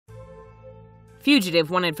Fugitive,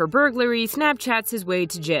 wanted for burglary, Snapchats his way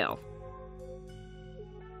to jail.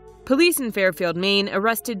 Police in Fairfield, Maine,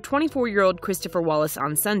 arrested 24-year-old Christopher Wallace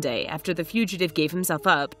on Sunday after the fugitive gave himself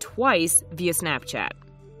up twice via Snapchat.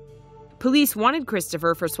 Police wanted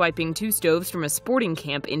Christopher for swiping 2 stoves from a sporting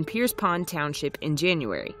camp in Pierce Pond Township in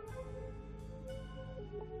January.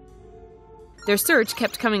 Their search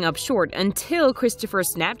kept coming up short until Christopher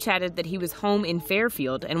Snapchatted that he was home in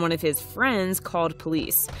Fairfield and one of his friends called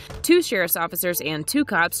police. 2 sheriff's officers and 2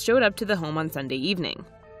 cops showed up to the home on Sunday evening.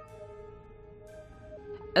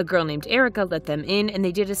 A girl named Erika let them in and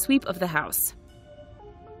they did a sweep of the house.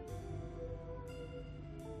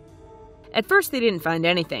 At first they didn't find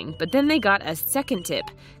anything, but then they got a second tip.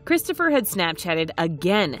 Christopher had Snapchatted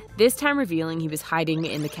again, this time revealing he was hiding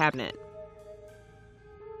in the cabinet.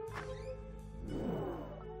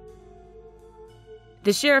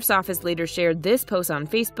 The sheriff's office later shared this post on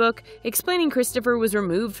Facebook, explaining Christopher was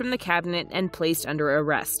removed from the cabinet and placed under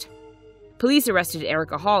arrest. Police arrested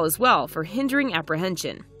Erika Hall as well for hindering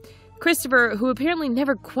apprehension. Christopher, who apparently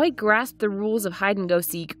never quite grasped the rules of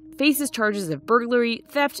hide-and-go-seek, faces charges of burglary,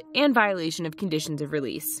 theft, and violation of conditions of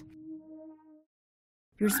release.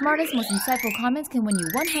 Your smartest, most insightful comments can win you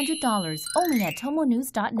 $100 only at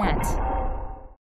TomoNews.net.